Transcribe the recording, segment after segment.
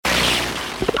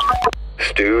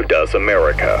Stu Does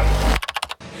America.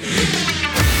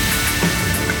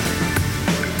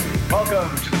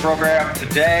 Welcome to the program.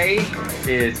 Today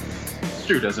is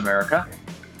Stu Does America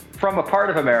from a part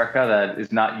of America that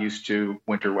is not used to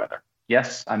winter weather.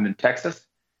 Yes, I'm in Texas.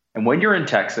 And when you're in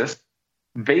Texas,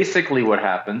 basically what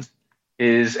happens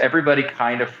is everybody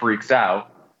kind of freaks out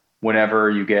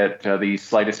whenever you get the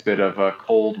slightest bit of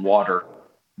cold water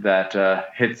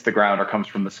that hits the ground or comes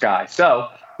from the sky. So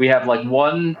we have like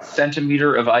 1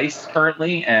 centimeter of ice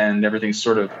currently, and everything's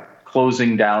sort of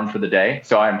closing down for the day.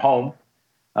 So I'm home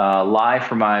live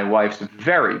from my wife's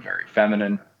very, very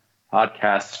feminine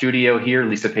podcast studio here.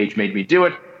 Lisa Page made me do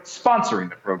it, sponsoring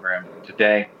the program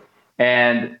today.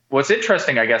 And what's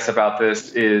interesting, I guess, about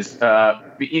this is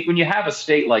when you have a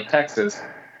state like Texas,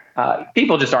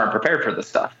 people just aren't prepared for this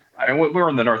stuff. I mean, we're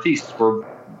in the Northeast where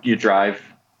you drive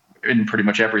in pretty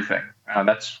much everything.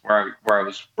 That's where I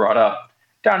was brought up.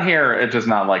 Down here, it does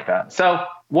not like that. So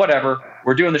whatever.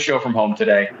 We're doing the show from home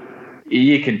today.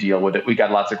 You can deal with it. We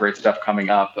got lots of great stuff coming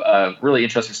up. Really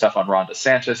interesting stuff on Ron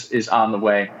DeSantis is on the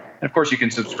way. And of course, you can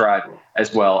subscribe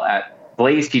as well at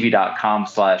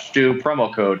blazetv.com/Stu.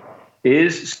 Promo code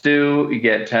is Stu. You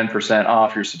get 10%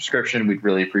 off your subscription. We'd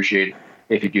really appreciate it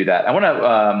if you do that. I want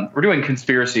to. We're doing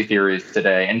conspiracy theories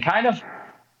today, and I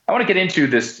want to get into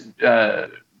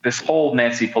this whole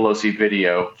Nancy Pelosi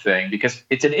video thing because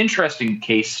it's an interesting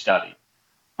case study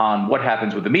on what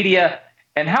happens with the media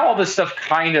and how all this stuff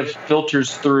kind of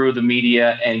filters through the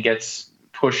media and gets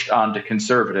pushed onto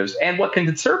conservatives, and what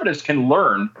conservatives can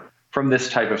learn from this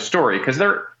type of story, because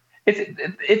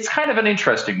it's kind of an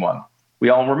interesting one. We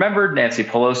all remembered Nancy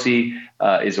Pelosi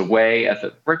is away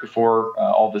right before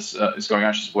all this is going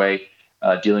on. She's away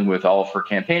dealing with all of her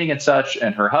campaigning and such,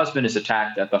 and her husband is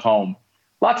attacked at the home.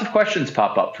 Lots of questions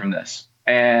pop up from this,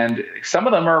 and some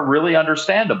of them are really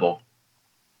understandable.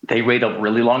 They wait a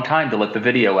really long time to let the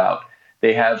video out.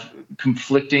 They have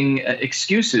conflicting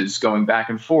excuses going back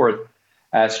and forth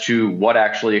as to what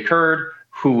actually occurred,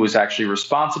 who was actually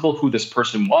responsible, who this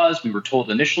person was. We were told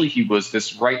initially he was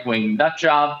this right-wing nut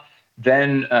job.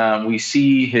 Then we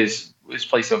see his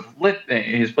place of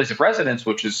residence,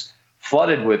 which is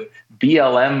flooded with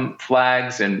BLM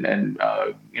flags and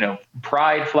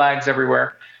pride flags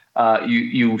everywhere.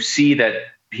 You see that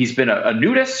he's been a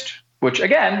nudist, which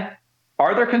again,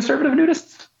 are there conservative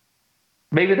nudists?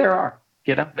 Maybe there are.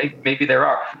 Maybe there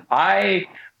are. I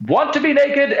want to be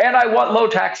naked and I want low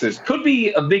taxes. Could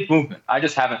be a big movement. I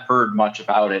just haven't heard much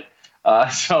about it.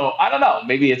 So I don't know.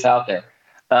 Maybe it's out there.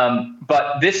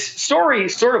 But this story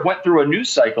sort of went through a news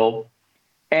cycle,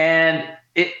 and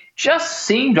it just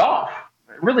seemed off.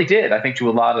 It really did. I think to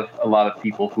a lot of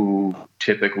people who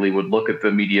typically would look at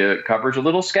the media coverage a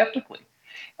little skeptically.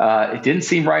 It didn't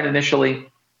seem right initially.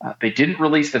 They didn't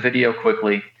release the video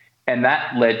quickly, and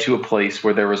that led to a place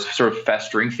where there was sort of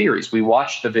festering theories. We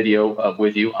watched the video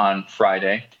with you on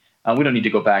Friday. We don't need to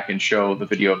go back and show the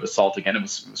video of the assault again. It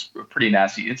was a pretty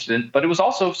nasty incident, but it was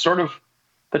also sort of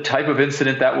the type of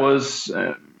incident that was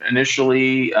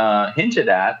initially hinted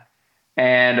at,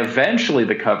 and eventually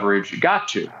the coverage got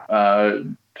to.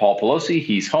 Paul Pelosi,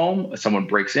 he's home. Someone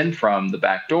breaks in from the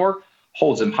back door,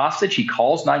 holds him hostage. He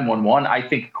calls 911, I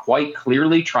think quite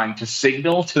clearly trying to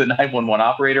signal to the 911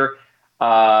 operator,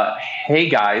 hey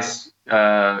guys,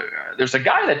 there's a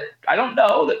guy that I don't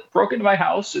know that broke into my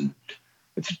house, and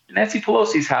it's Nancy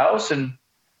Pelosi's house, and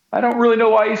I don't really know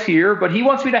why he's here, but he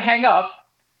wants me to hang up.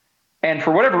 And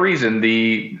for whatever reason,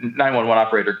 the 911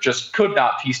 operator just could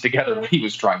not piece together what he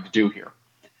was trying to do here,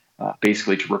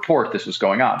 basically to report this was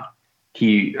going on.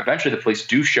 Eventually, the police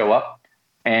do show up,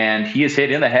 and he is hit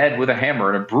in the head with a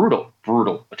hammer in a brutal,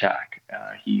 brutal attack.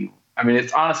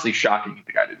 It's honestly shocking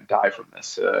the guy didn't die from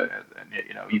this.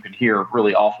 You can hear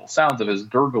really awful sounds of his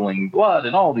gurgling blood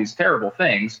and all these terrible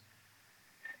things.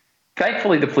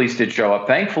 Thankfully, the police did show up.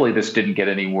 Thankfully, this didn't get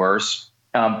any worse.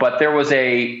 But there was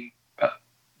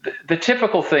the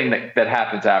typical thing that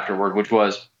happens afterward, which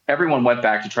was everyone went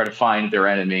back to try to find their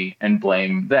enemy and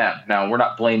blame them. Now, we're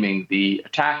not blaming the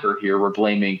attacker here. We're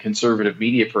blaming conservative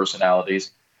media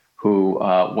personalities who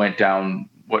went down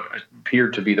what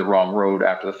appeared to be the wrong road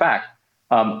after the fact.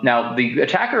 Now, the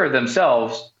attacker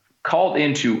themselves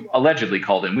allegedly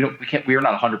called in. We are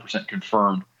not 100%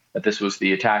 confirmed that this was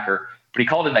the attacker, but he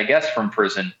called in, I guess, from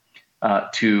prison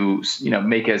to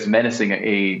make as menacing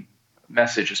a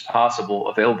message as possible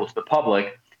available to the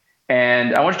public.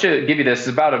 And I want to give you this. It's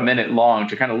about a minute long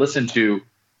to kind of listen to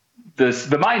the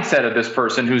mindset of this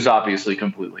person who's obviously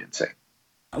completely insane.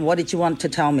 What did you want to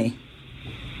tell me?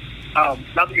 Now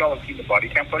that you all have seen the body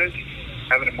cam footage,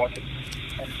 I have an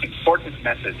important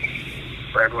message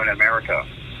for everyone in America.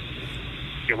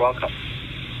 You're welcome.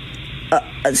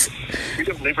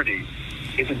 Freedom of liberty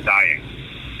isn't dying.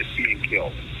 It's being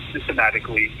killed,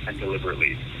 systematically and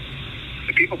deliberately.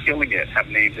 The people killing it have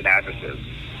names and addresses.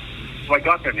 So I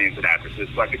got their names and addresses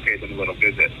so I could pay them a little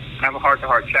visit and have a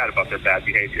heart-to-heart chat about their bad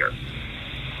behavior.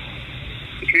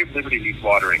 The tree of liberty needs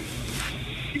watering.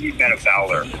 You need men of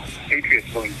valor,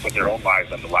 patriots willing to put their own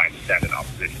lives on the line to stand in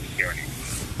opposition to tyranny.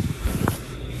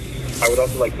 I would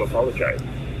also like to apologize.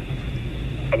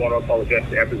 I want to apologize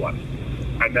to everyone.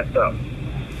 I messed up.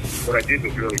 What I did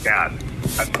was really bad.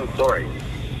 I'm so sorry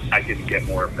I didn't get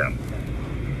more of them.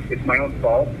 It's my own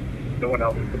fault. No one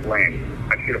else is to blame.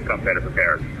 I should have come better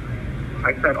prepared.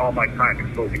 I spent all my time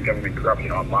exposing government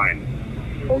corruption online,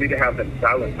 only to have them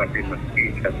silence my freedom of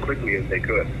speech as quickly as they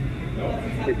could.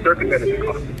 They circumvented the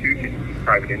Constitution to use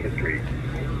private industry.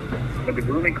 When the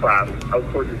ruling class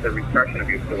outsources the repression of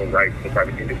your civil rights to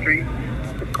private industry,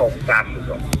 it's called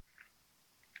fascism.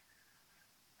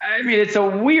 I mean, it's a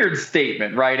weird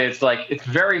statement, right? It's like, it's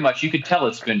very much, you could tell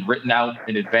it's been written out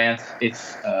in advance.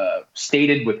 It's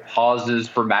stated with pauses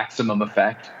for maximum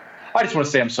effect. I just want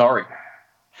to say I'm sorry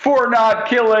for not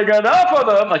killing enough of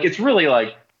them. Like, it's really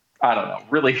like, I don't know,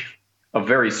 really a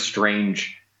very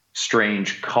strange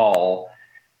call.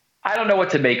 I don't know what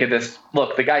to make of this.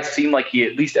 Look, the guy seemed like he,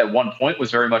 at least at one point,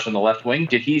 was very much on the left wing.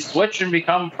 Did he switch and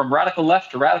become from radical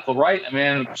left to radical right? I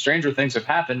mean, stranger things have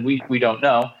happened. We don't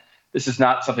know. This is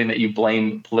not something that you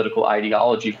blame political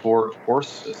ideology for, of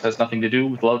course. This has nothing to do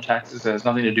with low taxes. It has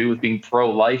nothing to do with being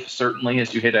pro-life, certainly,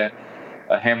 as you hit a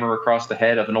hammer across the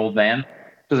head of an old man.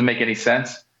 Doesn't make any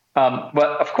sense.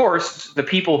 But, of course, the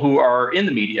people who are in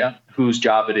the media, whose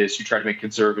job it is to try to make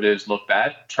conservatives look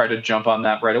bad, try to jump on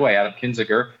that right away. Adam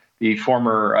Kinzinger, the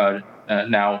former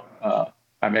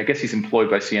I guess he's employed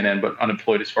by CNN, but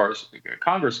unemployed as far as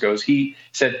Congress goes, he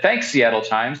said, "Thanks, Seattle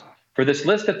Times, for this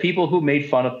list of people who made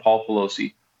fun of Paul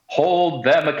Pelosi. Hold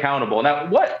them accountable." Now,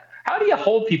 how do you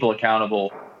hold people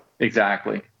accountable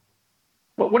exactly?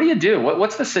 What do you do?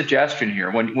 What's the suggestion here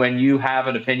when you have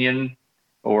an opinion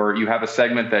or you have a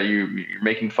segment that you're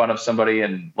making fun of somebody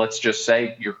and let's just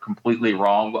say you're completely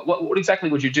wrong? What exactly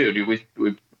would you do? Do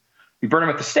we burn them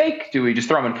at the stake? Do we just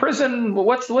throw them in prison?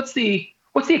 What's the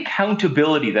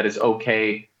accountability that is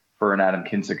okay for an Adam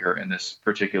Kinzinger in this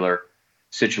particular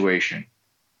situation?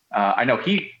 I know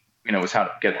he, was how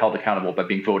to get held accountable by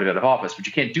being voted out of office, but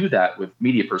you can't do that with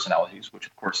media personalities, which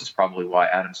of course is probably why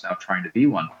Adam's now trying to be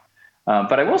one.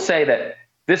 But I will say that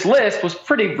this list was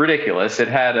pretty ridiculous. It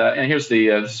had, and here's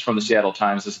this is from the Seattle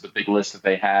Times. This is the big list that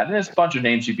they had. And there's a bunch of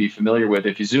names you'd be familiar with.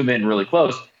 If you zoom in really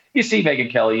close, you see Megyn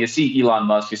Kelly, you see Elon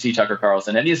Musk, you see Tucker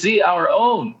Carlson, and you see our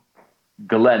own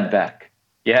Glenn Beck.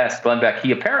 Yes, Glenn Beck.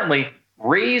 He apparently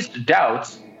raised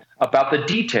doubts about the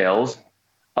details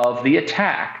of the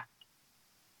attack.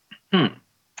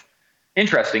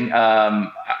 Interesting.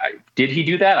 Did he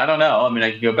do that? I don't know. I mean,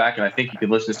 I can go back and I think you can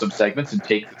listen to some segments and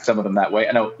take some of them that way.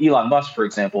 I know Elon Musk, for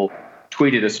example,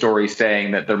 tweeted a story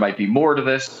saying that there might be more to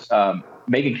this.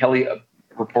 Megyn Kelly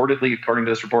reportedly, according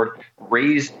to this report,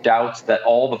 raised doubts that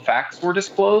all the facts were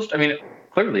disclosed. I mean,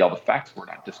 clearly all the facts were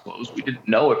not disclosed. We didn't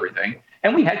know everything.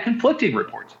 And we had conflicting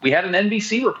reports. We had an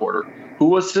NBC reporter who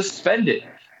was suspended.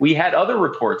 We had other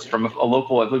reports from a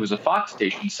local, I believe it was a Fox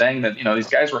station, saying that these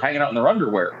guys were hanging out in their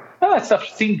underwear. Well, that stuff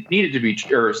seemed to be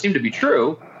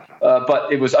true,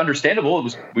 but it was understandable.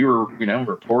 We were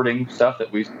reporting stuff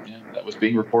that that was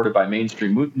being reported by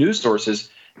mainstream news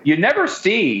sources. You never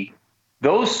see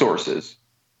those sources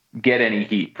get any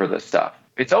heat for this stuff.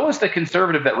 It's always the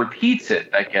conservative that repeats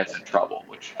it that gets in trouble,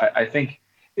 which I think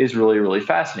is really, really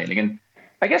fascinating. And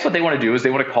I guess what they want to do is they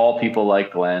want to call people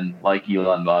like Glenn, like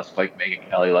Elon Musk, like Megyn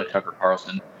Kelly, like Tucker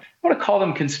Carlson, they want to call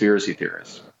them conspiracy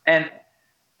theorists. And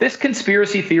this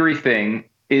conspiracy theory thing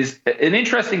is an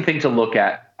interesting thing to look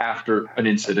at after an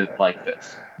incident like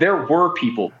this. There were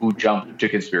people who jumped to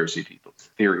conspiracy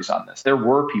theories on this. There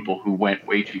were people who went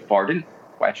way too far, didn't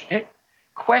question it.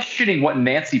 Questioning what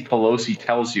Nancy Pelosi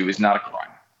tells you is not a crime,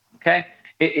 okay?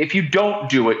 If you don't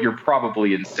do it, you're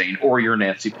probably insane, or you're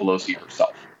Nancy Pelosi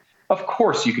herself. Of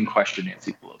course you can question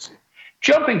Nancy Pelosi.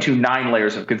 Jumping to 9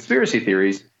 layers of conspiracy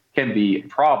theories can be a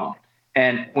problem.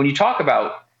 And when you talk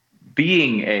about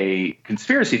being a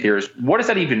conspiracy theorist, what does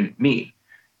that even mean?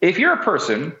 If you're a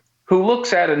person who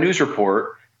looks at a news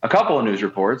report, a couple of news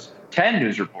reports, 10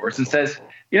 news reports, and says,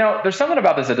 there's something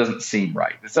about this that doesn't seem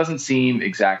right. This doesn't seem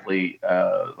exactly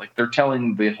like they're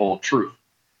telling the whole truth.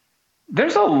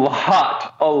 There's a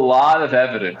lot of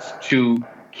evidence to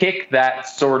kick that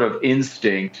sort of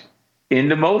instinct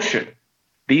into motion.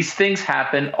 These things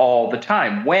happen all the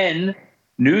time. When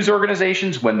news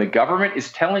organizations, when the government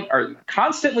are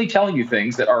constantly telling you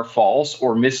things that are false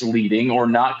or misleading or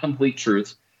not complete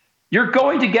truths, you're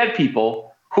going to get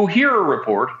people who hear a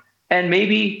report and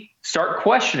maybe start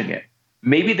questioning it.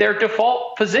 Maybe their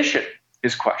default position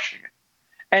is questioning it.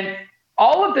 And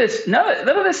all of this, none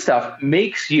of this stuff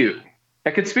makes you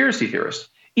a conspiracy theorist.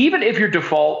 Even if your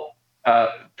default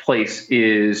place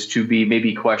is to be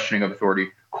maybe questioning of authority,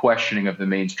 questioning of the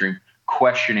mainstream,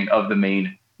 questioning of the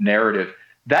main narrative,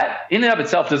 that in and of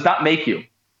itself does not make you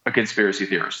a conspiracy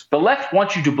theorist. The left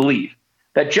wants you to believe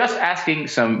that just asking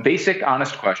some basic,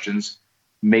 honest questions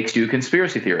makes you a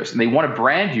conspiracy theorist. And they want to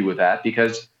brand you with that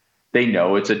because they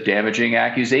know it's a damaging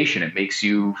accusation. It makes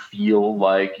you feel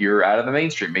like you're out of the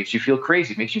mainstream, makes you feel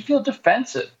crazy, makes you feel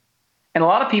defensive. And a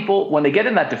lot of people, when they get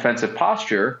in that defensive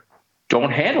posture,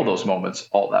 don't handle those moments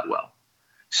all that well.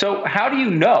 So how do you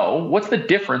know what's the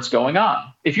difference going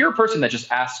on? If you're a person that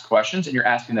just asks questions and you're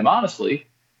asking them honestly,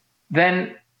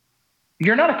 then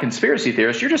you're not a conspiracy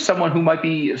theorist. You're just someone who might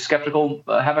be skeptical,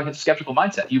 have a skeptical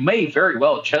mindset. You may very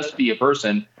well just be a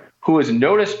person who has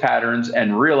noticed patterns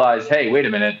and realized, hey, wait a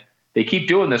minute, they keep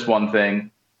doing this one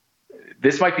thing.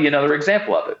 This might be another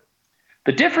example of it.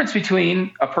 The difference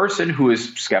between a person who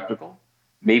is skeptical,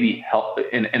 maybe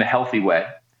in a healthy way,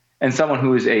 and someone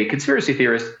who is a conspiracy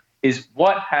theorist is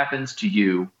what happens to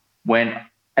you when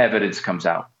evidence comes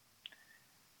out.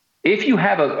 If you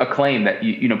have a claim that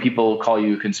you know people call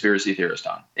you a conspiracy theorist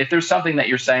on, if there's something that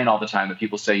you're saying all the time that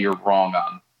people say you're wrong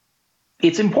on,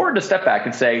 it's important to step back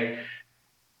and say,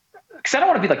 because I don't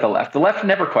want to be like the left. The left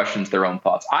never questions their own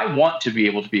thoughts. I want to be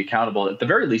able to be accountable, at the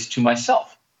very least, to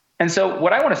myself. And so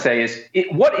what I want to say is,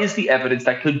 what is the evidence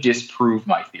that could disprove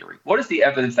my theory? What is the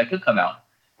evidence that could come out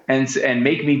and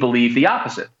make me believe the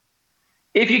opposite?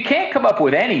 If you can't come up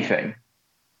with anything,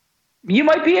 you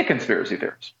might be a conspiracy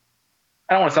theorist.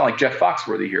 I don't want to sound like Jeff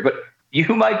Foxworthy here, but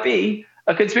you might be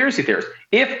a conspiracy theorist.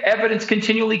 If evidence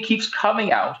continually keeps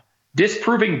coming out,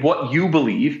 disproving what you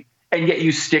believe, and yet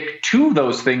you stick to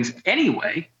those things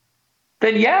anyway,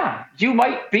 then yeah, you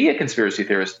might be a conspiracy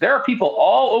theorist. There are people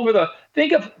all over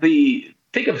think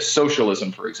of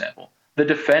socialism, for example, the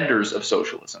defenders of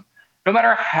socialism. No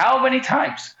matter how many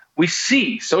times we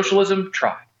see socialism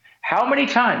tried, how many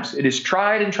times it is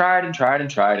tried and tried and tried and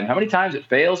tried, and how many times it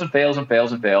fails and fails and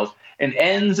fails and fails and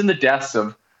ends in the deaths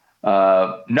of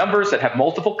numbers that have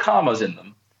multiple commas in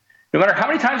them. No matter how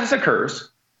many times this occurs,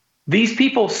 these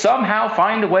people somehow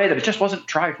find a way that it just wasn't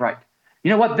tried right.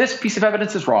 You know what? This piece of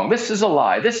evidence is wrong. This is a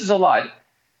lie. This is a lie.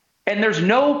 And there's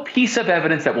no piece of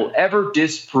evidence that will ever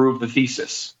disprove the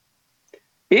thesis.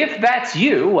 If that's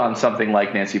you on something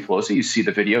like Nancy Pelosi, you see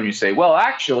the video and you say, well,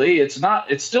 actually,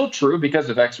 it's still true because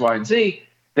of X, Y, and Z,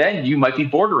 then you might be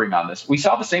bordering on this. We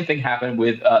saw the same thing happen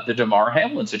with the Damar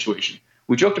Hamlin situation.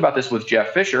 We joked about this with Jeff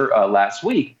Fisher last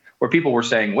week, where people were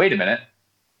saying, wait a minute,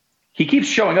 he keeps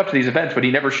showing up to these events, but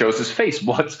he never shows his face.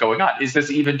 What's going on? Is this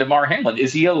even Damar Hamlin?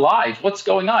 Is he alive? What's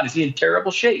going on? Is he in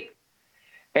terrible shape?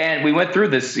 And we went through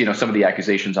this, some of the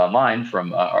accusations online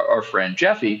from our friend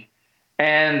Jeffy.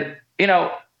 And,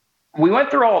 we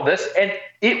went through all of this, and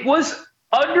it was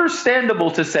understandable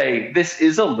to say, this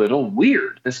is a little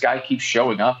weird. This guy keeps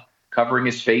showing up, covering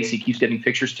his face. He keeps getting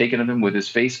pictures taken of him with his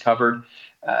face covered.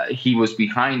 He was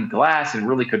behind glass and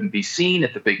really couldn't be seen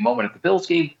at the big moment at the Bills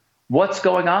game. What's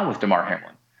going on with Damar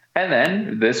Hamlin? And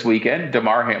then this weekend,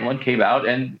 Damar Hamlin came out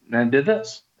and did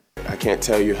this. I can't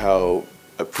tell you how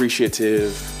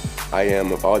appreciative I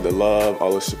am of all the love,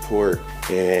 all the support,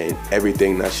 and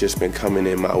everything that's just been coming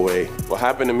in my way. What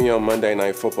happened to me on Monday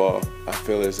Night Football, I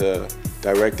feel is a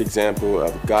direct example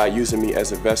of God using me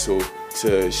as a vessel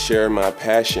to share my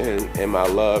passion and my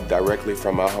love directly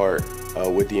from my heart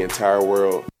with the entire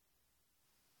world.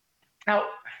 Now,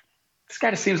 this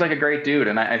guy just seems like a great dude,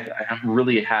 and I'm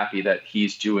really happy that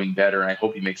he's doing better, and I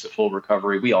hope he makes a full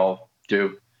recovery. We all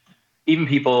do. Even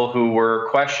people who were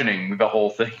questioning the whole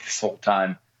thing this whole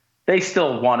time, they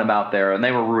still want him out there, and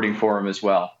they were rooting for him as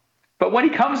well. But when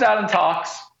he comes out and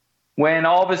talks, when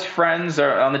all of his friends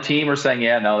on the team are saying,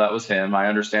 yeah, no, that was him. I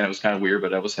understand it was kind of weird,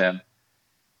 but that was him.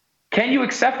 Can you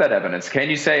accept that evidence? Can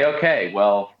you say, okay,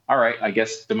 well, all right, I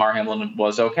guess Damar Hamlin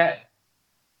was okay?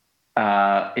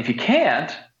 If you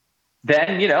can't,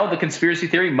 then, the conspiracy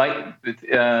theory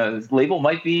label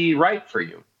might be right for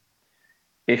you.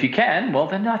 If you can, well,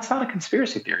 then that's not a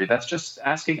conspiracy theory. That's just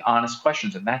asking honest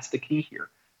questions, and that's the key here.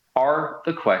 Are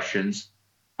the questions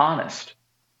honest?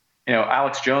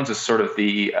 Alex Jones is sort of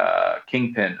the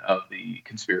kingpin of the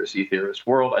conspiracy theorist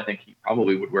world. I think he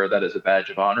probably would wear that as a badge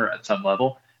of honor at some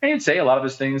level. And he'd say a lot of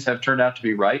his things have turned out to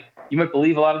be right. You might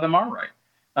believe a lot of them are right.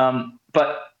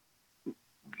 But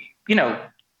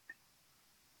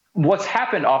what's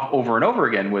happened over and over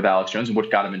again with Alex Jones and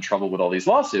what got him in trouble with all these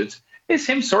lawsuits is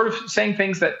him sort of saying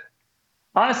things that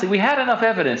honestly, we had enough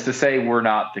evidence to say we're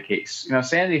not the case.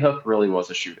 Sandy Hook really was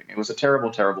a shooting. It was a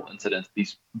terrible, terrible incident.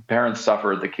 These parents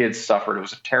suffered. The kids suffered. It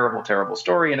was a terrible, terrible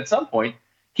story. And at some point,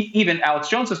 even Alex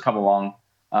Jones has come along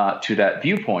to that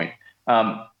viewpoint.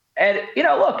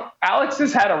 Look, Alex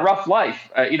has had a rough life.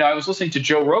 I was listening to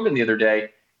Joe Rogan the other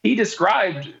day. He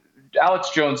described Alex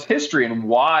Jones' history and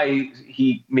why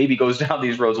he maybe goes down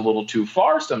these roads a little too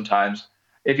far sometimes.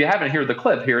 If you haven't heard the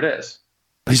clip, here it is.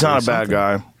 He's not a bad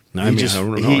guy. No,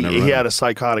 he had a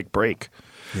psychotic break.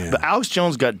 Yeah. But Alex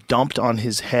Jones got dumped on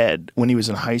his head when he was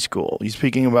in high school. He's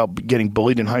speaking about getting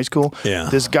bullied in high school. Yeah.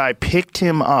 This guy picked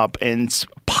him up and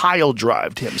pile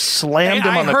drived him, slammed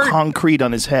him on the concrete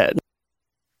on his head.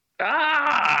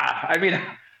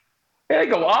 I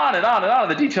go on and on and on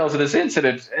the details of this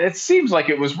incident. It seems like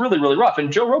it was really, really rough.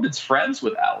 And Joe Rogan's friends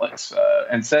with Alex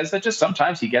and says that just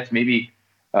sometimes he gets maybe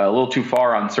a little too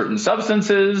far on certain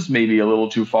substances, maybe a little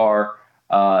too far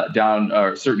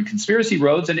down certain conspiracy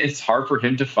roads, and it's hard for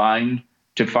him to find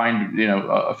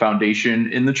a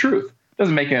foundation in the truth. It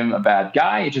doesn't make him a bad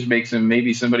guy. It just makes him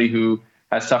maybe somebody who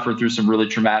has suffered through some really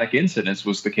traumatic incidents.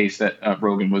 Was the case that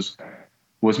Rogan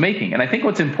was making. And I think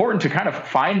what's important to kind of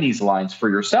find these lines for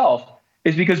yourself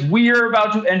is because we are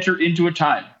about to enter into a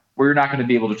time where you're not going to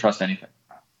be able to trust anything.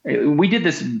 We did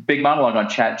this big monologue on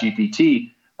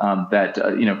ChatGPT that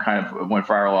kind of went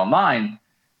viral online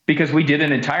because we did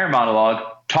an entire monologue,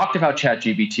 talked about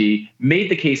ChatGPT, made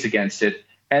the case against it,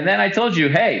 and then I told you,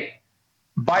 hey,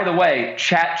 by the way,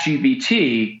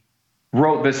 ChatGPT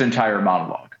wrote this entire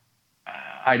monologue.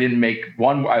 I didn't make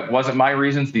one. It wasn't my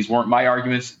reasons. These weren't my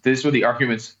arguments. These were the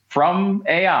arguments from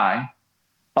AI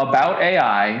about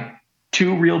AI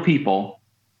to real people.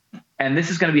 And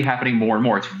this is going to be happening more and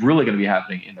more. It's really going to be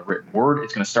happening in the written word.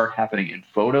 It's going to start happening in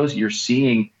photos. You're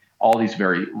seeing all these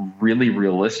very really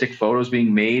realistic photos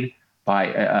being made by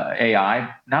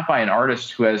AI, not by an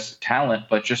artist who has talent,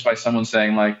 but just by someone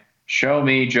saying like, show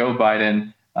me Joe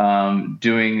Biden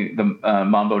doing the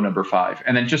Mambo number 5.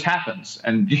 And then it just happens.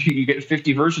 And you get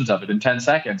 50 versions of it in 10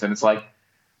 seconds. And it's like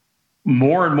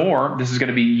more and more, this is going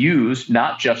to be used,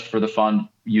 not just for the fun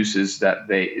uses that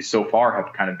they so far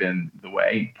have kind of been the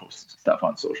way, posting stuff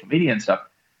on social media and stuff.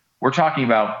 We're talking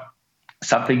about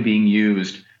something being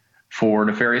used for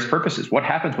nefarious purposes. What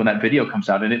happens when that video comes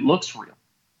out and it looks real?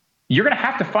 You're going to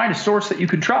have to find a source that you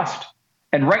can trust.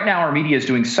 And right now, our media is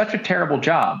doing such a terrible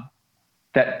job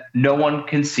that no one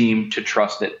can seem to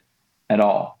trust it at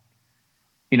all.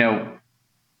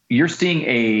 You're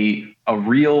seeing a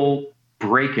real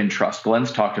break in trust.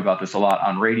 Glenn's talked about this a lot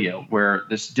on radio, where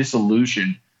this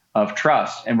dissolution of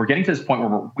trust, and we're getting to this point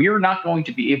where we're not going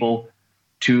to be able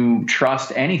to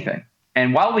trust anything.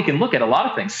 And while we can look at a lot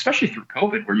of things, especially through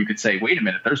COVID, where you could say, wait a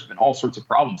minute, there's been all sorts of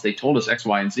problems. They told us X,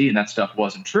 Y, and Z, and that stuff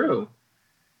wasn't true.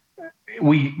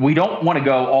 We don't want to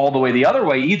go all the way the other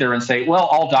way either and say, well,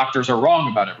 all doctors are wrong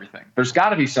about everything. There's got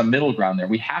to be some middle ground there.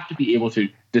 We have to be able to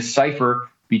decipher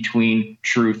between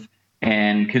truth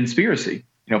and conspiracy.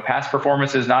 Past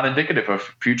performance is not indicative of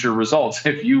future results.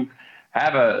 If you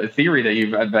have a theory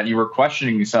that you were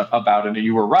questioning about it and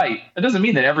you were right, that doesn't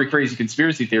mean that every crazy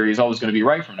conspiracy theory is always going to be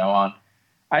right from now on.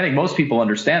 I think most people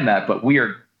understand that, but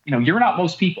you're not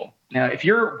most people. Now, if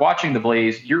you're watching The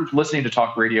Blaze, you're listening to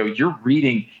talk radio, you're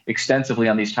reading extensively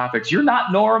on these topics, you're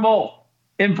not normal.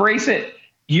 Embrace it.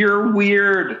 You're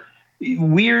weird.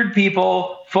 Weird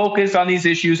people focus on these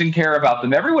issues and care about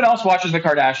them. Everyone else watches the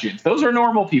Kardashians. Those are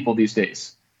normal people these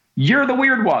days. You're the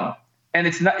weird one. And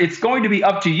it's going to be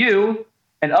up to you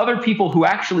and other people who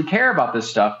actually care about this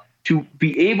stuff to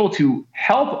be able to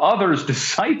help others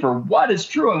decipher what is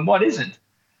true and what isn't.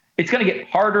 It's going to get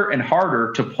harder and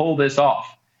harder to pull this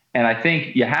off. And I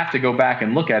think you have to go back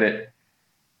and look at it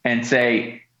and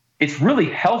say, it's really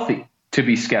healthy to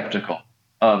be skeptical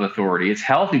of authority. It's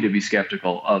healthy to be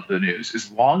skeptical of the news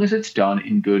as long as it's done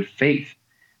in good faith.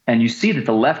 And you see that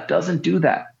the left doesn't do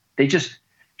that. They just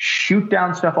shoot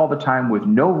down stuff all the time with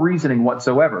no reasoning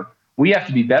whatsoever. We have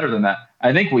to be better than that.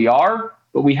 I think we are,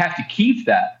 but we have to keep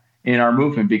that in our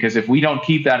movement, because if we don't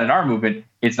keep that in our movement,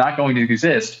 it's not going to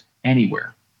exist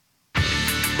anywhere.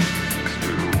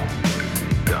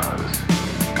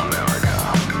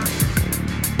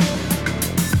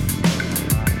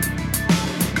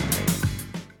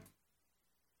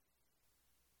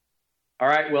 All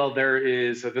right, well, there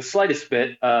is the slightest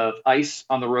bit of ice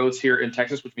on the roads here in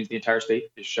Texas, which means the entire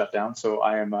state is shut down. So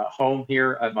I am home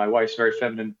here at my wife's very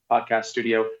feminine podcast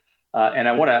studio. And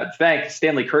I want to thank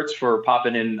Stanley Kurtz for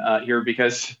popping in here,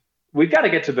 because we've got to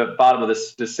get to the bottom of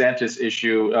this DeSantis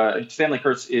issue. Stanley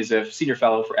Kurtz is a senior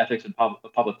fellow for Ethics and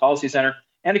Public Policy Center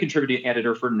and a contributing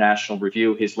editor for National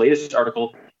Review. His latest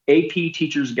article, AP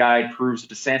Teacher's Guide Proves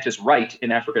DeSantis Right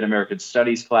in African American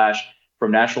Studies Clash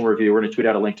from National Review. We're going to tweet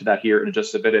out a link to that here in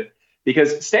just a bit.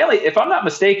 Because, Stanley, if I'm not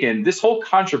mistaken, this whole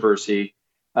controversy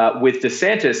with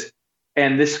DeSantis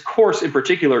and this course in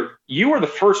particular, you were the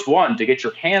first one to get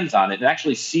your hands on it and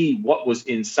actually see what was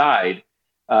inside.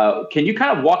 Can you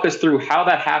kind of walk us through how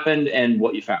that happened and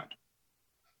what you found?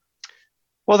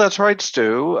 Well, that's right,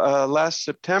 Stu. Last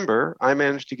September, I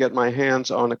managed to get my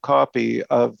hands on a copy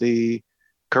of the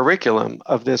curriculum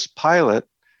of this pilot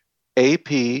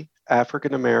AP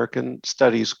African American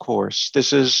Studies course.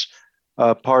 This is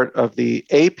part of the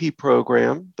AP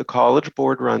program. The College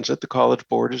Board runs it. The College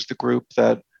Board is the group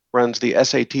that runs the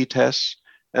SAT tests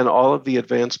and all of the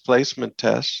advanced placement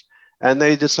tests. And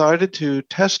they decided to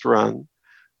test run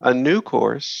a new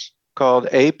course called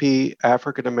AP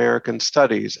African American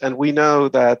Studies. And we know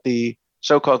that the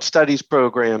so-called studies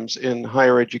programs in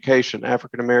higher education,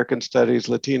 African American studies,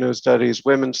 Latino studies,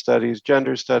 women's studies,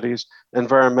 gender studies,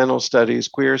 environmental studies,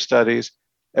 queer studies,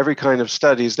 every kind of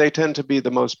studies, they tend to be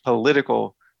the most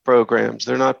political programs.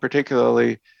 They're not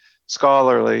particularly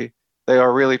scholarly. They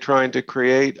are really trying to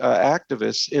create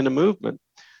activists in a movement.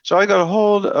 So I got a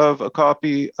hold of a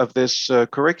copy of this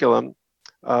curriculum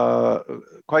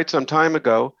quite some time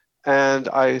ago, and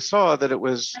I saw that it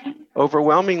was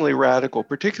overwhelmingly radical,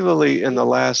 particularly in the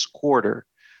last quarter.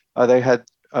 They had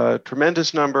a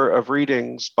tremendous number of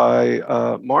readings by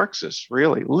Marxists,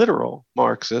 really literal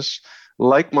Marxists,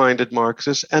 like-minded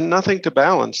Marxists, and nothing to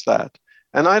balance that.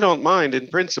 And I don't mind, in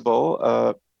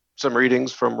principle, some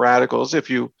readings from radicals if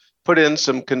you put in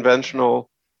some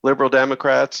conventional liberal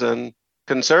Democrats and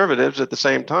conservatives at the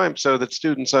same time so that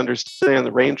students understand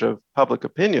the range of public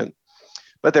opinion.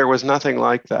 But there was nothing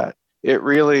like that. It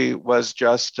really was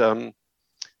just pure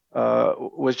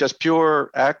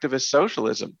activist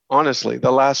socialism, honestly,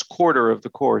 the last quarter of the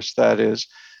course, that is.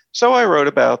 So I wrote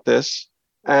about this.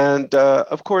 And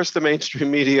of course, the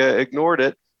mainstream media ignored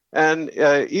it. And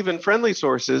even friendly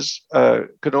sources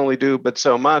could only do but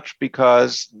so much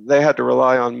because they had to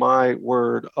rely on my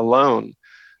word alone.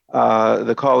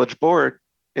 The College Board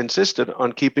insisted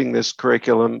on keeping this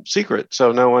curriculum secret,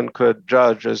 so no one could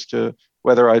judge as to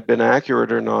whether I'd been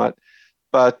accurate or not.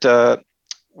 But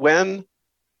when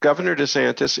Governor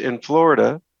DeSantis in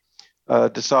Florida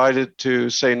decided to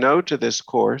say no to this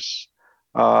course,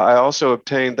 I also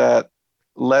obtained that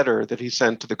letter that he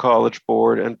sent to the College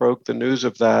Board and broke the news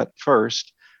of that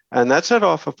first. And that set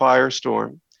off a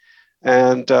firestorm.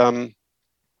 And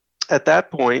at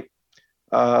that point,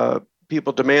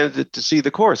 people demanded to see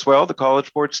the course. Well, the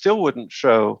College Board still wouldn't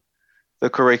show the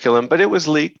curriculum, but it was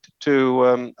leaked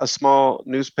to a small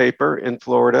newspaper in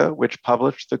Florida, which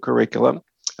published the curriculum.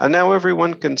 And now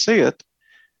everyone can see it.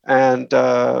 And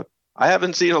I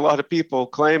haven't seen a lot of people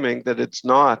claiming that it's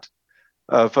not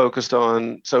focused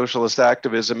on socialist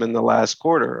activism in the last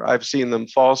quarter. I've seen them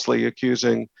falsely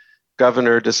accusing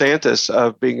Governor DeSantis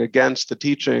of being against the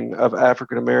teaching of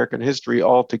African American history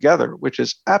altogether, which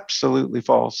is absolutely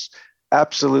false,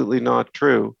 absolutely not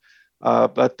true.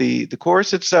 But the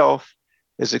course itself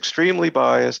is extremely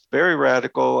biased, very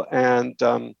radical, and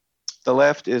the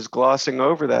left is glossing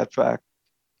over that fact.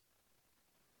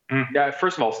 Yeah,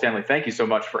 first of all, Stanley, thank you so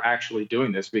much for actually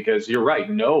doing this, because you're right.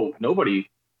 Nobody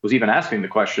was even asking the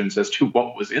questions as to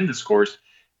what was in this course.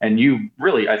 And you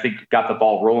really, I think, got the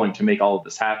ball rolling to make all of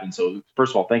this happen. So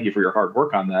first of all, thank you for your hard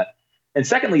work on that. And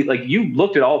secondly, like, you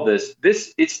looked at all of this,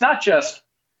 it's not just,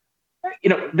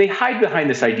 they hide behind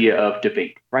this idea of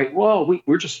debate, right? Well,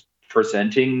 we're just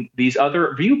presenting these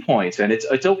other viewpoints, and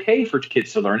it's okay for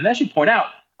kids to learn. And as you point out,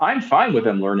 I'm fine with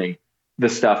them learning the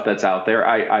stuff that's out there.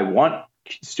 I want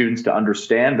students to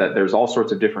understand that there's all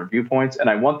sorts of different viewpoints, and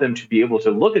I want them to be able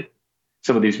to look at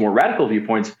some of these more radical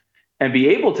viewpoints and be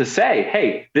able to say,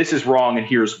 hey, this is wrong and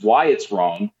here's why it's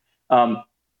wrong.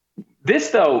 This,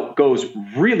 though, goes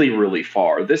really, really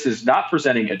far. This is not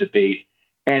presenting a debate,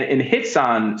 and hits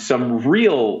on some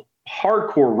real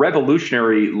hardcore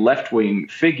revolutionary left-wing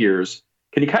figures.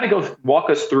 Can you kind of walk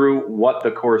us through what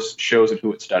the course shows and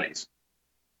who it studies?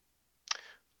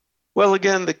 Well,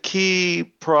 again, the key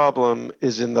problem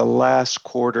is in the last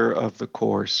quarter of the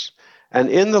course. And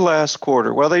in the last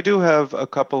quarter, well, they do have a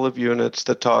couple of units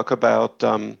that talk about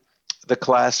the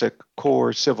classic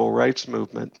core civil rights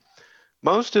movement.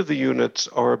 Most of the units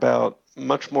are about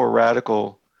much more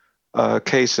radical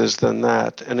cases than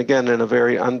that, and again, in a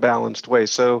very unbalanced way.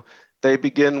 So they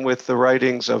begin with the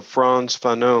writings of Frantz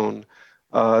Fanon,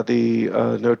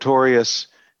 the notorious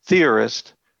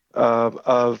theorist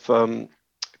of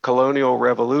colonial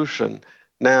revolution.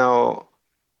 Now,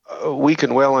 we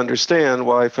can well understand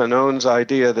why Fanon's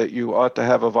idea that you ought to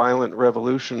have a violent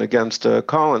revolution against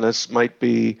colonists might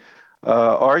be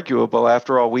arguable.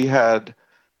 After all, we had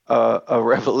a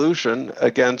revolution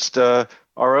against our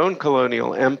own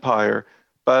colonial empire.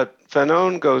 But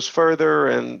Fanon goes further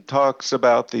and talks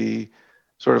about the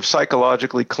sort of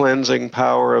psychologically cleansing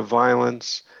power of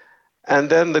violence. And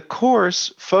then the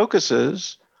course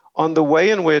focuses on the way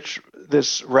in which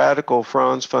this radical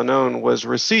Frantz Fanon was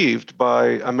received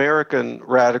by American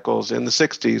radicals in the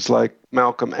 60s, like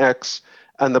Malcolm X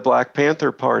and the Black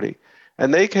Panther Party.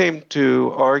 And they came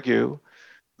to argue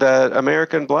that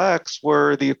American blacks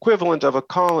were the equivalent of a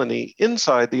colony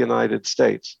inside the United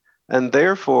States, and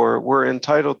therefore were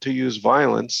entitled to use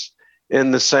violence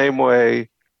in the same way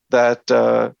that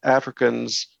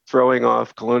Africans throwing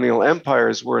off colonial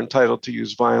empires were entitled to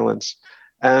use violence.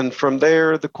 And from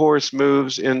there, the course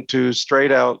moves into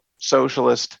straight out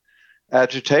socialist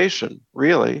agitation,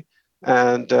 really,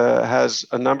 and has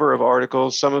a number of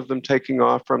articles, some of them taking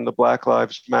off from the Black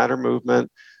Lives Matter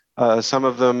movement, some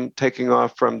of them taking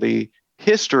off from the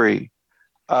history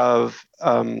of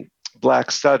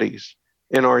Black studies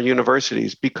in our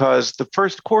universities, because the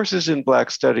first courses in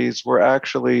Black studies were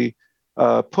actually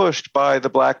pushed by the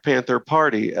Black Panther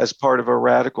Party as part of a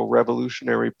radical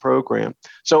revolutionary program.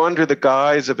 So under the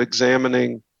guise of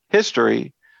examining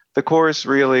history, the course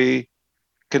really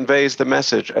conveys the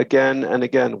message again and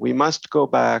again. We must go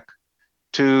back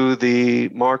to the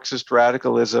Marxist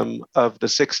radicalism of the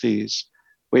 60s.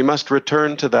 We must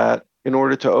return to that in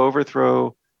order to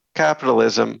overthrow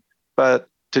capitalism, but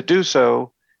to do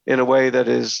so in a way that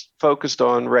is focused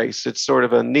on race. It's sort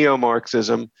of a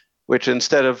neo-Marxism, which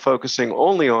instead of focusing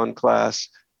only on class,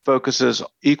 focuses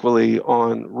equally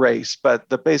on race. But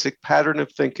the basic pattern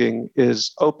of thinking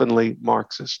is openly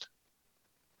Marxist.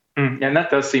 And that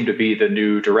does seem to be the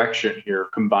new direction here,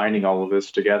 combining all of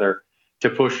this together to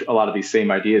push a lot of these same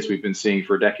ideas we've been seeing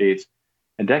for decades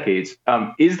and decades.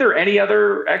 Is there any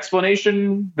other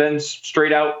explanation than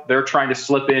straight out they're trying to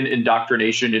slip in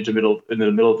indoctrination into the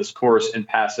middle of this course and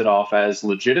pass it off as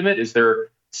legitimate? Is there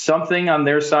something on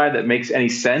their side that makes any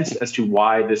sense as to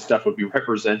why this stuff would be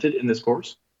represented in this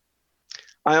course?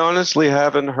 I honestly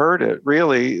haven't heard it.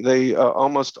 Really, they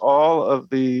almost all of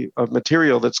the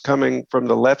material that's coming from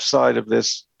the left side of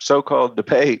this so-called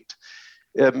debate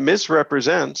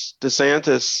misrepresents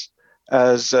DeSantis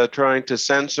as trying to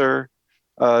censor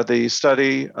the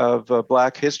study of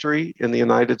Black history in the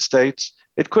United States.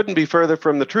 It couldn't be further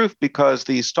from the truth, because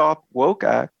the Stop Woke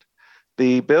Act,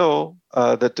 the bill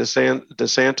that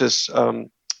DeSantis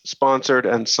sponsored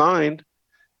and signed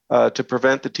to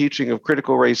prevent the teaching of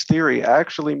critical race theory,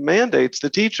 actually mandates the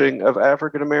teaching of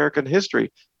African American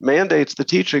history, mandates the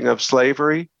teaching of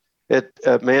slavery, it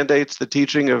mandates the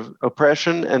teaching of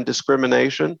oppression and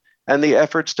discrimination, and the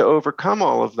efforts to overcome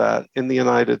all of that in the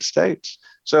United States.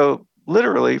 So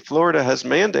literally, Florida has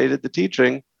mandated the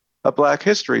teaching of Black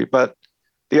history, but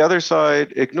the other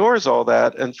side ignores all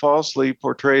that and falsely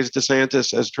portrays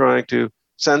DeSantis as trying to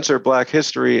censor Black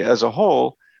history as a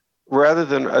whole, rather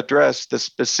than address the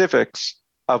specifics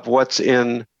of what's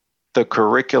in the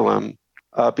curriculum,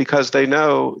 because they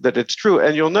know that it's true.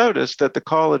 And you'll notice that the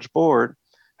College Board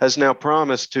has now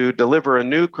promised to deliver a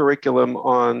new curriculum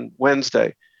on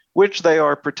Wednesday, which they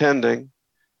are pretending,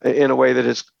 in a way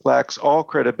that lacks all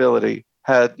credibility,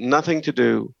 had nothing to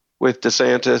do with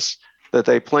DeSantis, that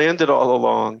they planned it all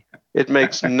along. It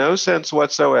makes no sense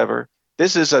whatsoever.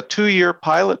 This is a 2-year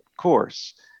pilot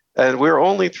course, and we're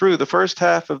only through the first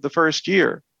half of the first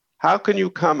year. How can you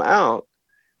come out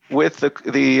with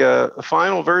the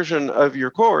final version of your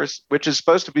course, which is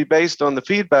supposed to be based on the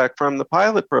feedback from the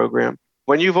pilot program,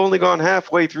 when you've only gone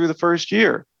halfway through the first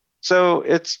year? So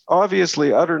it's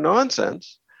obviously utter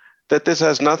nonsense that this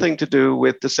has nothing to do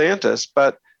with DeSantis.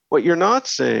 But what you're not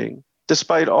seeing,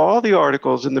 despite all the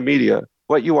articles in the media,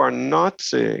 what you are not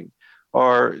seeing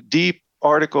are deep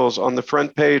articles on the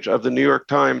front page of the New York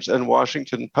Times and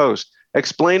Washington Post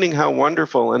explaining how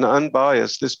wonderful and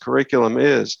unbiased this curriculum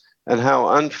is and how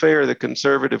unfair the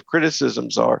conservative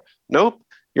criticisms are. Nope,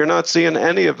 you're not seeing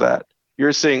any of that.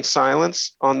 You're seeing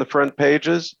silence on the front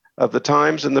pages of the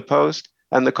Times and the Post,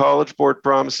 and the College Board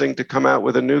promising to come out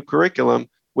with a new curriculum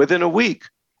within a week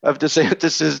of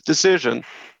DeSantis's decision,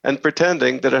 and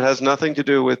pretending that it has nothing to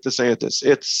do with DeSantis.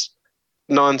 It's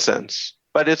nonsense.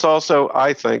 But it's also,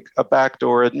 I think, a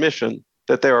backdoor admission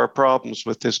that there are problems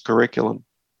with this curriculum.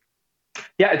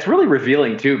 Yeah, it's really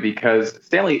revealing, too, because,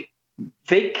 Stanley,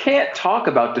 they can't talk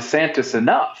about DeSantis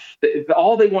enough.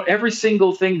 All they want, every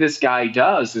single thing this guy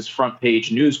does is front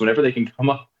page news whenever they can come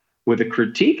up with a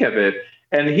critique of it.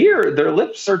 And here, their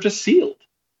lips are just sealed.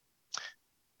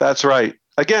 That's right.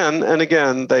 again and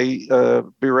again, they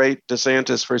berate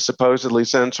DeSantis for supposedly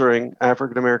censoring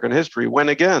African American history, when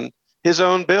again, his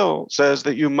own bill says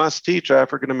that you must teach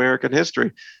African American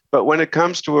history. But when it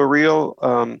comes to a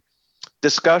real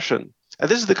discussion, and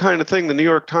this is the kind of thing the New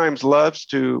York Times loves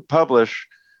to publish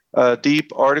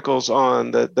deep articles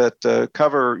on that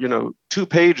cover 2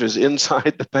 pages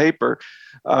inside the paper,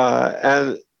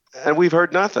 and we've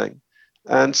heard nothing.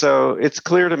 And so it's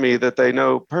clear to me that they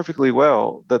know perfectly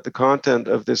well that the content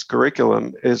of this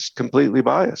curriculum is completely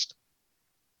biased.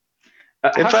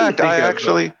 In fact,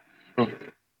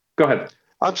 Go ahead.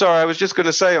 I'm sorry. I was just going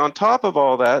to say, on top of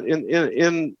all that,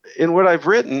 in what I've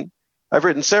written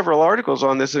several articles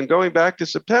on this, and going back to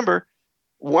September,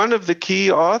 one of the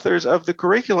key authors of the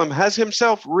curriculum has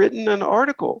himself written an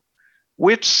article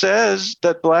which says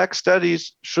that Black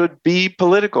studies should be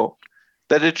political,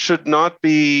 that it should not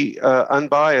be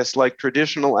unbiased like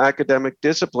traditional academic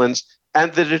disciplines,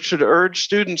 and that it should urge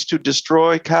students to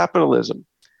destroy capitalism.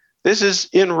 This is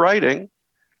in writing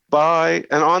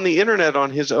and on the internet,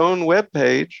 on his own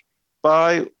webpage,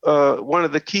 by one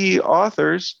of the key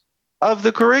authors of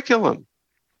the curriculum.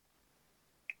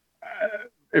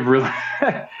 It really,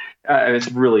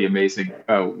 it's really amazing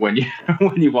when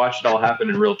you watch it all happen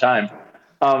in real time.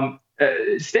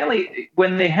 Stanley,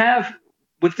 when they have,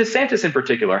 with DeSantis in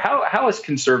particular, how as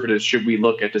conservatives should we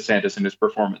look at DeSantis and his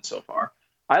performance so far?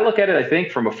 I look at it, I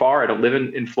think, from afar. I don't live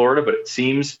in Florida, but it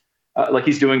seems like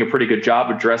he's doing a pretty good job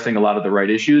addressing a lot of the right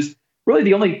issues. Really,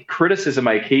 the only criticism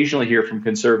I occasionally hear from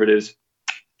conservatives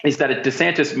is that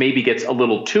DeSantis maybe gets a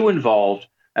little too involved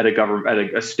at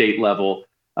a state level,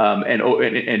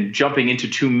 and jumping into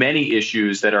too many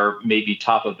issues that are maybe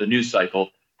top of the news cycle.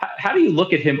 How do you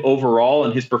look at him overall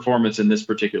and his performance in this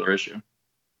particular issue?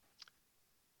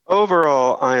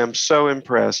 Overall, I am so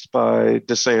impressed by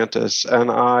DeSantis,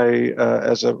 and I,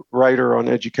 as a writer on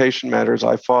education matters,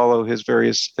 I follow his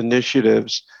various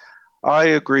initiatives. I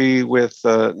agree with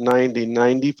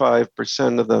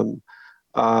 95% of them,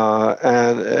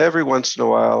 and every once in a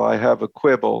while I have a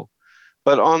quibble.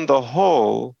 But on the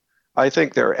whole, I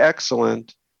think they're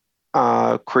excellent,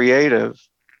 creative,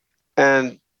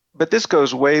 but this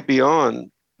goes way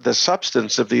beyond the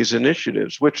substance of these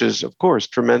initiatives, which is, of course,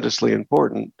 tremendously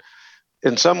important.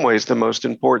 In some ways, the most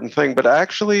important thing. But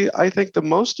actually, I think the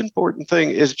most important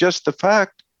thing is just the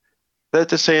fact that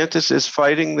DeSantis is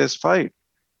fighting this fight.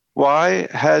 Why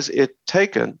has it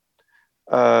taken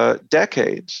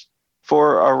decades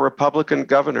for a Republican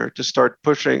governor to start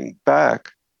pushing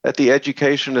back at the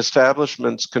education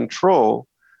establishment's control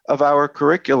of our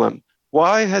curriculum?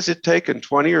 Why has it taken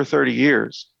 20 or 30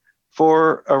 years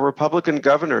for a Republican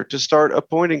governor to start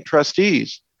appointing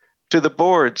trustees to the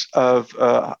boards of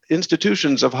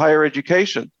institutions of higher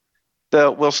education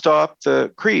that will stop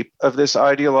the creep of this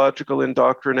ideological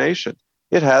indoctrination?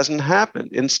 It hasn't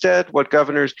happened. Instead, what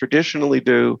governors traditionally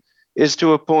do is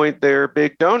to appoint their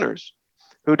big donors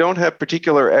who don't have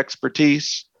particular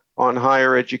expertise on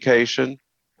higher education,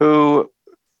 who,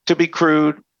 to be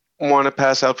crude, want to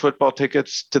pass out football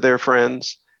tickets to their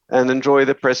friends and enjoy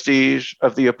the prestige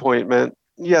of the appointment.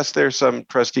 Yes, there's some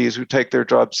trustees who take their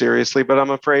job seriously, but I'm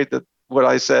afraid that what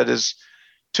I said is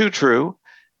too true.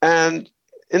 And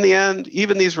in the end,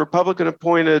 even these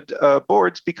Republican-appointed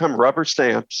boards become rubber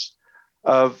stamps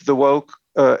of the woke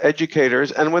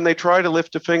educators. And when they try to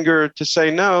lift a finger to say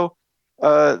no,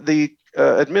 the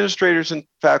administrators and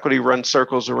faculty run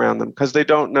circles around them because they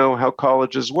don't know how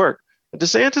colleges work.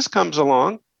 DeSantis comes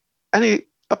along and he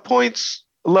appoints,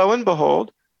 lo and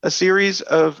behold, a series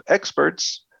of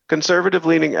experts,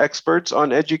 conservative-leaning experts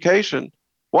on education.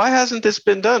 Why hasn't this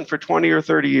been done for 20 or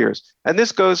 30 years? And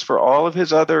this goes for all of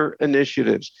his other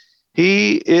initiatives.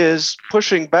 He is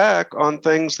pushing back on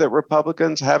things that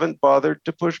Republicans haven't bothered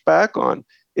to push back on.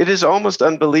 It is almost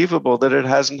unbelievable that it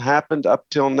hasn't happened up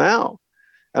till now.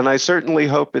 And I certainly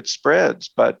hope it spreads,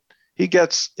 but he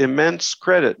gets immense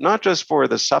credit, not just for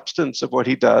the substance of what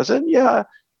he does. And yeah,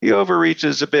 he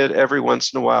overreaches a bit every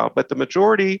once in a while, but the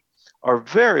majority are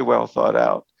very well thought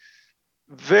out,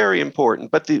 very important.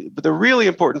 But the really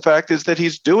important fact is that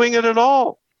he's doing it at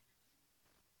all.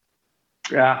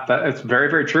 Yeah, that's very,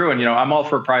 very true. And, I'm all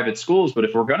for private schools, but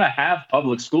if we're going to have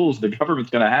public schools, the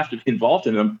government's going to have to be involved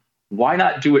in them. Why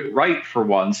not do it right for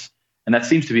once? And that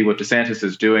seems to be what DeSantis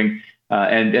is doing.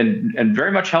 And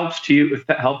very much helped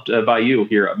by you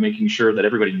here, making sure that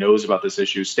everybody knows about this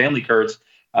issue. Stanley Kurtz,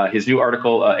 his new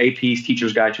article, AP's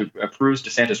Teacher's Guide to Proves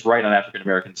DeSantis Right on African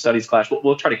American Studies Clash.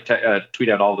 We'll try to tweet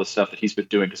out all the stuff that he's been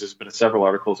doing because there's been several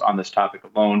articles on this topic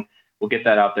alone. We'll get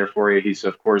that out there for you. He's,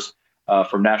 of course,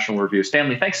 from National Review.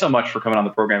 Stanley, thanks so much for coming on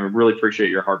the program. I really appreciate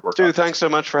your hard work. Dude, thanks so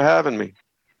much for having me.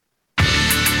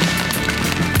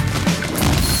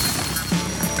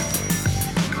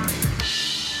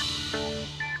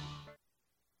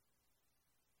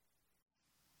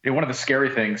 one of the scary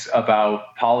things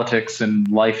about politics and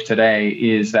life today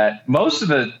is that most of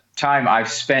the time I've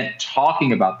spent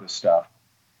talking about this stuff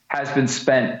has been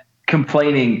spent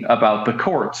complaining about the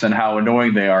courts and how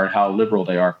annoying they are and how liberal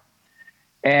they are.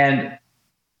 And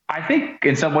I think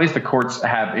in some ways the courts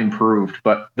have improved,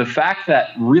 but the fact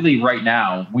that really right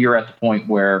now we are at the point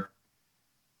where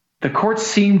the courts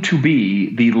seem to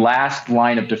be the last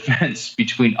line of defense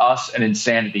between us and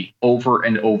insanity over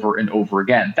and over and over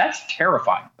again. That's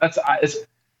terrifying.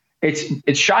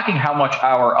 It's shocking how much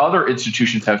our other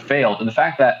institutions have failed. And the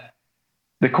fact that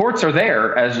the courts are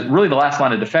there as really the last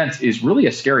line of defense is really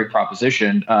a scary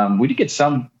proposition. We did get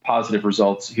some positive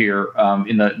results here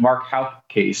in the Mark Houck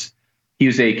case. He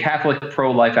was a Catholic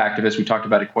pro-life activist. We talked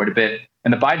about it quite a bit.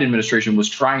 And the Biden administration was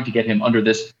trying to get him under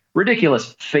this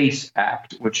ridiculous FACE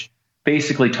Act, which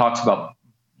basically talks about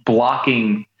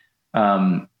blocking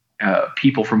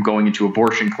people from going into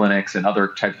abortion clinics and other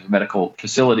types of medical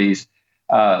facilities.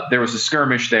 There was a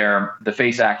skirmish there. The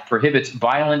FACE Act prohibits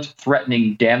violent,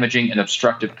 threatening, damaging, and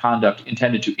obstructive conduct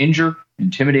intended to injure,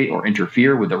 intimidate, or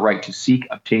interfere with the right to seek,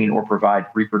 obtain, or provide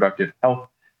reproductive health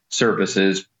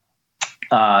services.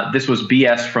 This was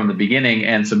BS from the beginning,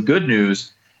 and some good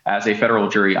news as a federal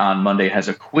jury on Monday has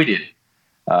acquitted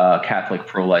Catholic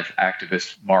pro-life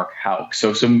activist Mark Houck.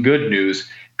 So some good news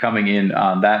coming in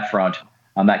on that front,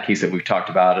 on that case that we've talked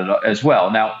about as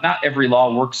well. Now, not every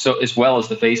law works as well as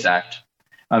the FACE Act.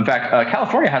 In fact,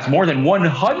 California has more than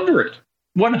 100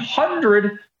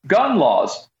 gun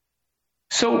laws.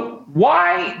 So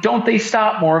why don't they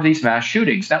stop more of these mass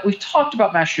shootings? Now, we've talked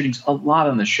about mass shootings a lot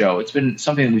on the show. It's been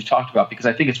something that we've talked about because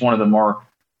I think it's one of the more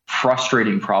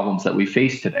frustrating problems that we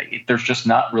face today. There's just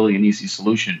not really an easy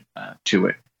solution to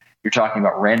it. You're talking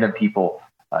about random people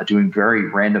doing very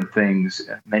random things.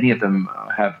 Many of them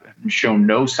have shown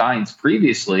no signs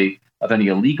previously of any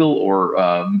illegal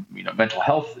or mental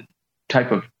health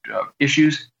type of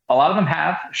issues. A lot of them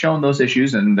have shown those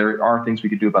issues, and there are things we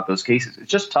could do about those cases.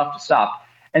 It's just tough to stop.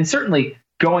 And certainly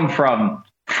going from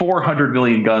 400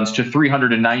 million guns to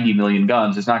 390 million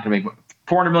guns is not going to make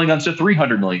 400 million guns to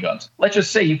 300 million guns. Let's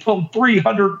just say you pulled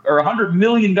 300 or 100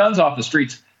 million guns off the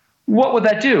streets. What would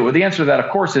that do? Well, the answer to that,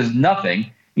 of course, is nothing.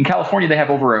 In California, they have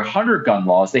over 100 gun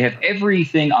laws. They have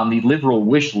everything on the liberal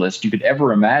wish list you could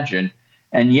ever imagine.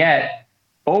 And yet,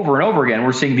 over and over again,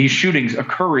 we're seeing these shootings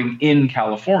occurring in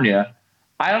California.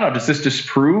 I don't know. Does this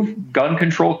disprove gun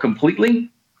control completely?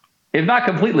 If not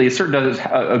completely, it certainly does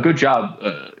a good job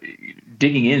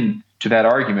digging into that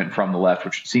argument from the left,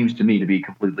 which seems to me to be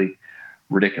completely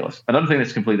ridiculous. Another thing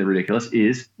that's completely ridiculous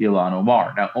is Ilhan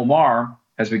Omar. Now, Omar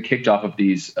has been kicked off of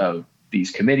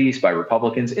these committees by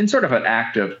Republicans in sort of an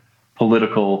act of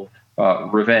political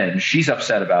revenge. She's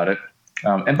upset about it.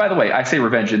 And by the way, I say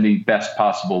revenge in the best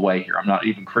possible way here. I'm not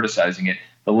even criticizing it.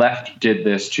 The left did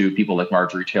this to people like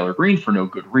Marjorie Taylor Greene for no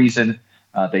good reason.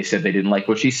 They said they didn't like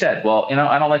what she said. Well,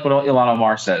 I don't like what Ilhan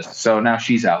Omar says. So now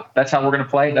she's out. That's how we're going to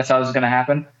play. That's how this is going to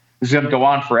happen. This is going to go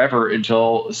on forever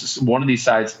until one of these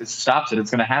sides stops it.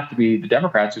 It's going to have to be the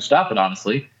Democrats who stop it,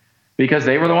 honestly, because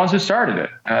they were the ones who started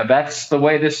it. That's the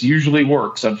way this usually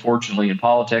works, unfortunately, in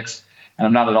politics. And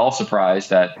I'm not at all surprised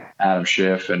that Adam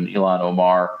Schiff and Ilhan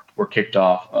Omar were kicked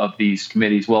off of these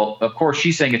committees. Well, of course,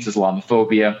 she's saying it's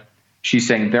Islamophobia. She's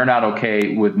saying they're not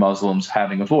okay with Muslims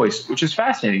having a voice, which is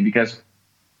fascinating because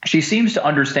she seems to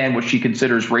understand what she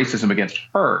considers racism against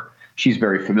her. She's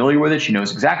very familiar with it. She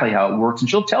knows exactly how it works. And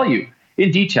she'll tell you in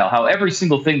detail how every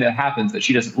single thing that happens that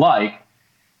she doesn't like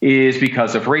is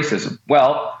because of racism.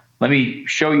 Well, let me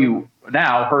show you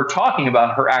now her talking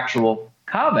about her actual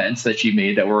comments that she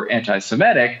made that were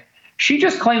anti-Semitic. She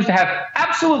just claims to have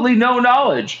absolutely no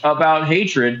knowledge about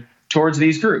hatred towards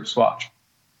these groups. Watch.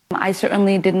 I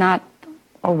certainly did not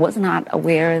or was not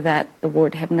aware that the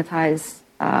word hypnotize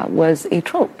was a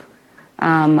trope.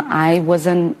 I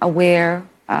wasn't aware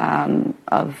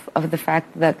of the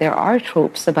fact that there are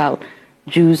tropes about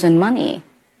Jews and money.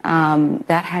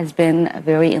 That has been a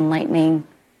very enlightening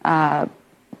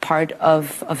part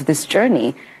of this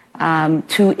journey.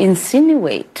 To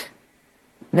insinuate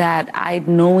that I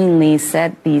knowingly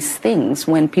said these things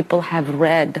when people have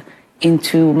read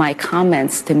into my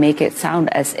comments to make it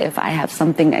sound as if I have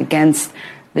something against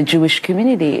the Jewish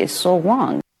community is so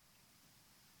wrong.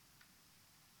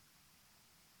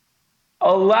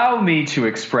 Allow me to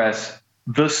express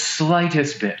the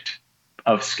slightest bit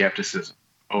of skepticism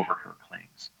over her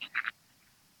claims.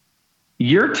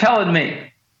 You're telling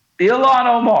me Ilhan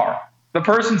Omar, the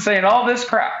person saying all this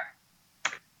crap,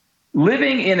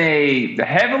 living in a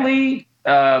heavily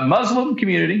Muslim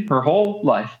community her whole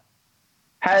life,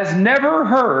 has never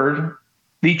heard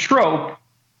the trope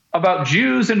about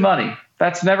Jews and money.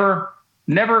 That's never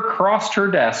never crossed her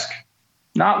desk.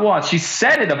 Not once. She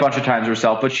said it a bunch of times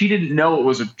herself, but she didn't know it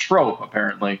was a trope,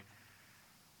 apparently.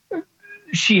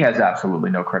 She has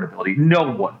absolutely no credibility.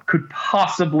 No one could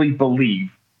possibly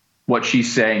believe what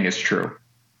she's saying is true.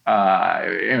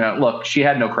 Look, she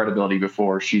had no credibility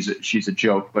before. She's a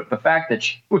joke. But the fact that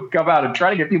she would come out and try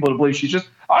to get people to believe she's just,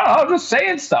 I don't know, just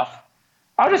saying stuff.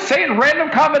 I'm just saying random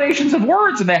combinations of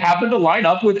words, and they happen to line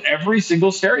up with every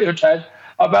single stereotype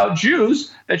about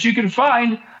Jews that you can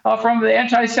find from the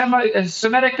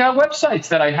anti-Semitic websites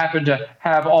that I happen to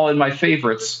have all in my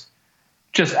favorites.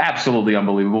 Just absolutely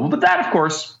unbelievable. But that, of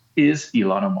course, is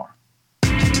Ilhan Omar.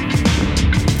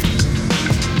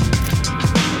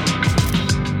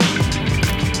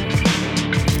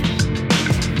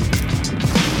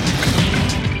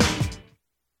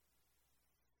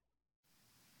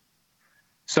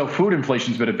 So food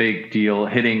inflation's been a big deal,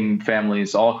 hitting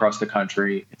families all across the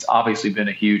country. It's obviously been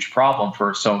a huge problem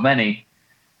for so many.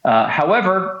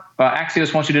 However,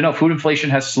 Axios wants you to know food inflation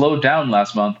has slowed down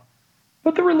last month,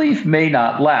 but the relief may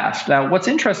not last. Now, what's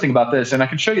interesting about this, and I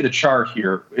can show you the chart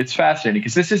here, it's fascinating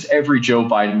because this is every Joe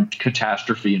Biden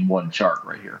catastrophe in one chart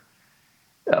right here.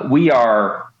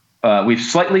 We've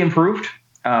slightly improved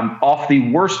off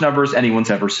the worst numbers anyone's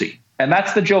ever seen. And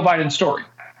that's the Joe Biden story.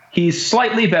 He's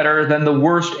slightly better than the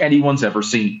worst anyone's ever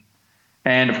seen.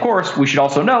 And of course, we should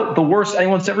also note the worst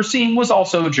anyone's ever seen was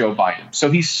also Joe Biden.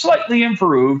 So he's slightly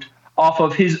improved off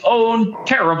of his own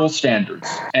terrible standards.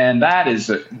 And that is,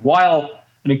 while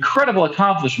an incredible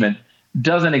accomplishment,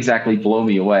 doesn't exactly blow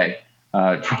me away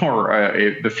for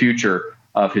the future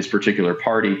of his particular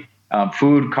party.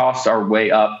 Food costs are way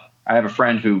up. I have a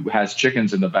friend who has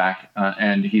chickens in the back,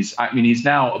 and he's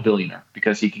now a billionaire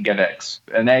because he can get eggs.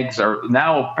 And eggs are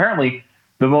now apparently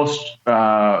the most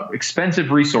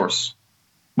expensive resource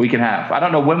we can have. I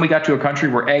don't know when we got to a country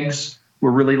where eggs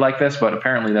were really like this, but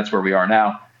apparently that's where we are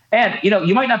now. And,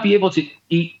 you might not be able to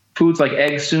eat foods like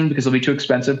eggs soon because they'll be too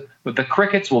expensive, but the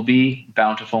crickets will be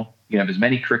bountiful. You can have as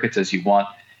many crickets as you want.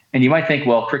 And you might think,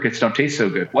 well, crickets don't taste so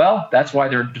good. Well, that's why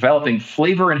they're developing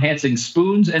flavor-enhancing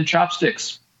spoons and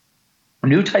chopsticks.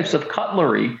 New types of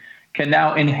cutlery can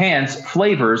now enhance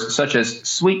flavors such as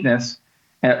sweetness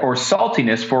or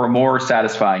saltiness for a more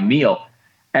satisfying meal.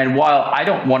 And while I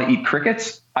don't want to eat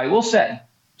crickets, I will say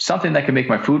something that can make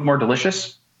my food more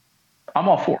delicious, I'm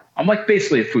all for. I'm like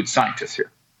basically a food scientist here.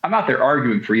 I'm out there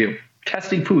arguing for you,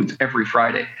 testing foods every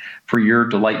Friday for your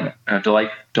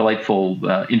delightful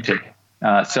intake.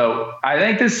 So I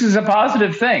think this is a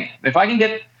positive thing. If I can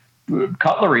get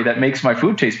cutlery that makes my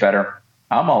food taste better,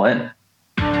 I'm all in.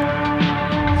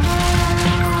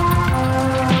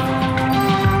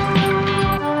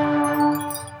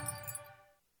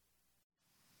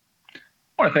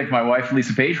 I want to thank my wife,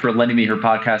 Lisa Page, for lending me her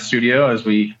podcast studio as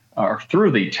we are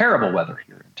through the terrible weather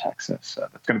here in Texas.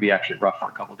 It's going to be actually rough for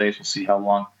a couple of days. We'll see how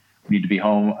long we need to be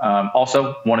home.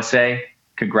 Also, want to say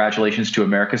congratulations to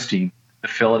America's team, the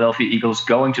Philadelphia Eagles,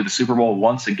 going to the Super Bowl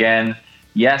once again.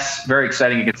 Yes, very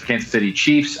exciting against the Kansas City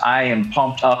Chiefs. I am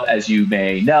pumped up, as you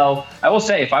may know. I will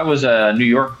say, if I was a New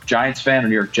York Giants fan or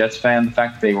New York Jets fan, the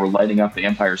fact that they were lighting up the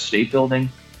Empire State Building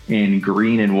in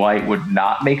green and white would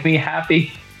not make me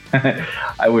happy.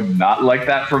 I would not like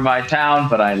that for my town,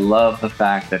 but I love the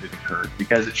fact that it occurred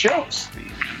because it shows the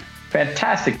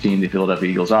fantastic team the Philadelphia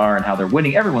Eagles are and how they're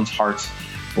winning everyone's hearts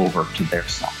over to their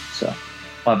side. So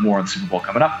I'll have more on the Super Bowl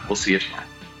coming up. We'll see you tomorrow.